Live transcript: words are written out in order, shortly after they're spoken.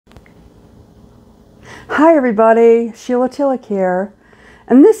Hi everybody, Sheila Tillich here,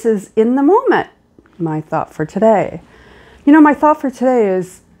 and this is In the Moment, my thought for today. You know, my thought for today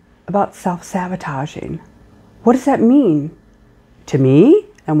is about self-sabotaging. What does that mean to me,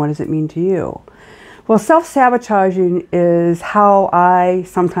 and what does it mean to you? Well, self-sabotaging is how I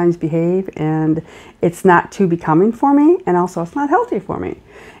sometimes behave, and it's not too becoming for me, and also it's not healthy for me.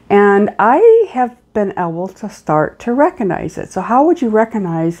 And I have been able to start to recognize it. So how would you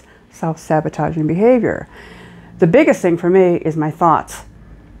recognize self-sabotaging behavior? The biggest thing for me is my thoughts.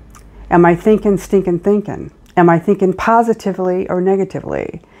 Am I thinking, stinking thinking? Am I thinking positively or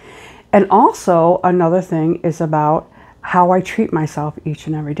negatively? And also another thing is about how I treat myself each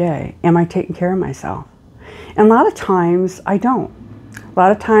and every day. Am I taking care of myself? And a lot of times I don't. A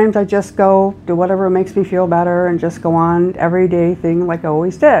lot of times I just go do whatever makes me feel better and just go on everyday thing like I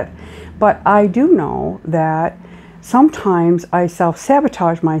always did. But I do know that sometimes I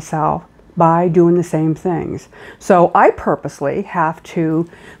self-sabotage myself by doing the same things. So I purposely have to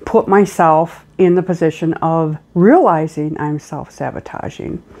put myself in the position of realizing I'm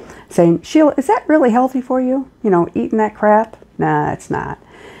self-sabotaging. Saying, Sheila, is that really healthy for you? You know, eating that crap? Nah, it's not.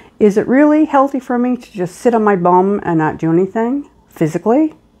 Is it really healthy for me to just sit on my bum and not do anything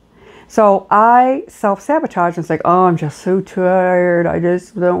physically? So I self-sabotage and say, oh, I'm just so tired. I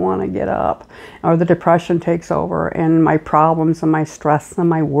just don't want to get up. Or the depression takes over and my problems and my stress and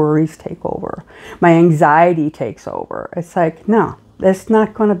my worries take over. My anxiety takes over. It's like, no, it's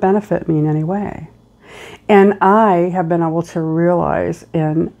not going to benefit me in any way. And I have been able to realize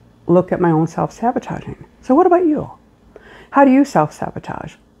and look at my own self-sabotaging. So what about you? How do you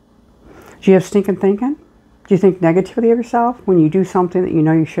self-sabotage? Do you have stinking thinking? Do you think negatively of yourself when you do something that you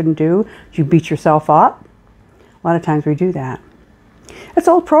know you shouldn't do? Do you beat yourself up? A lot of times we do that. It's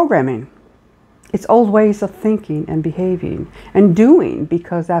old programming. It's old ways of thinking and behaving and doing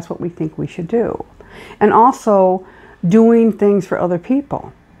because that's what we think we should do. And also doing things for other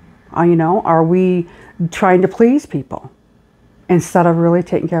people. You know, are we trying to please people instead of really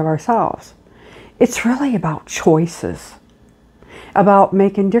taking care of ourselves? It's really about choices, about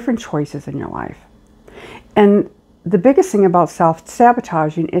making different choices in your life. And the biggest thing about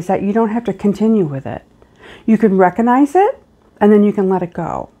self-sabotaging is that you don't have to continue with it. You can recognize it, and then you can let it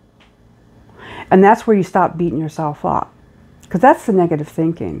go. And that's where you stop beating yourself up. Because that's the negative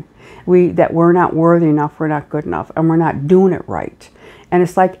thinking. That we're not worthy enough, we're not good enough, and we're not doing it right. And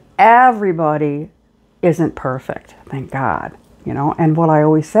it's like everybody isn't perfect, thank God. You know, and what I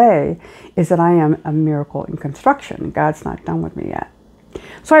always say is that I am a miracle in construction. God's not done with me yet.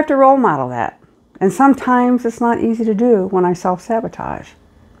 So I have to role model that. And sometimes it's not easy to do when I self-sabotage.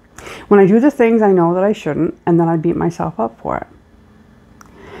 When I do the things I know that I shouldn't, and then I beat myself up for it.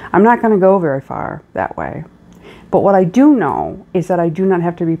 I'm not going to go very far that way. But what I do know is that I do not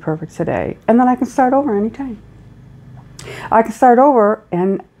have to be perfect today, and then I can start over anytime. I can start over,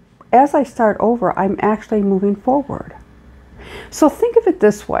 and as I start over, I'm actually moving forward. So think of it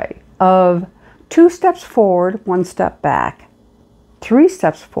this way, of 2 steps forward, 1 step back, 3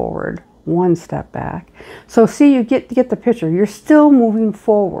 steps forward, 1 step back. So see, you get the picture. You're still moving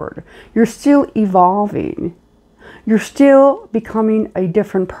forward. You're still evolving. You're still becoming a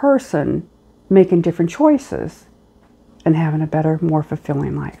different person, making different choices, and having a better, more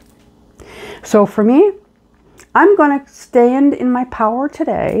fulfilling life. So for me, I'm going to stand in my power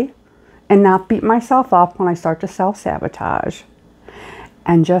today and not beat myself up when I start to self-sabotage.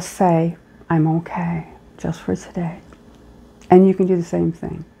 And just say, I'm okay, just for today. And you can do the same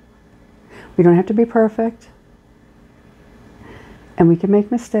thing. We don't have to be perfect. And we can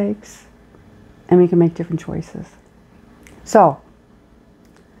make mistakes. And we can make different choices. So,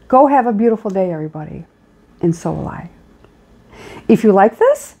 go have a beautiful day, everybody. And so will I. If you like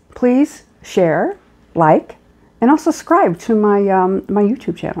this, please share, like, and also subscribe to my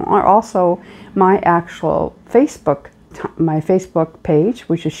YouTube channel, or also my actual Facebook page,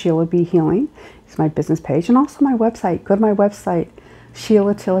 which is Sheila B. Healing. It's my business page, and also my website. Go to my website,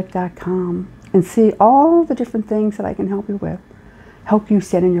 SheilaTillich.com, and see all the different things that I can help you with. Help you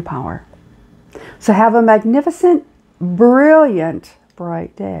stand in your power. So have a magnificent, brilliant,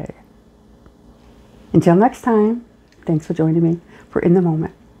 bright day. Until next time, thanks for joining me for In the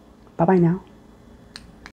Moment. Bye-bye now.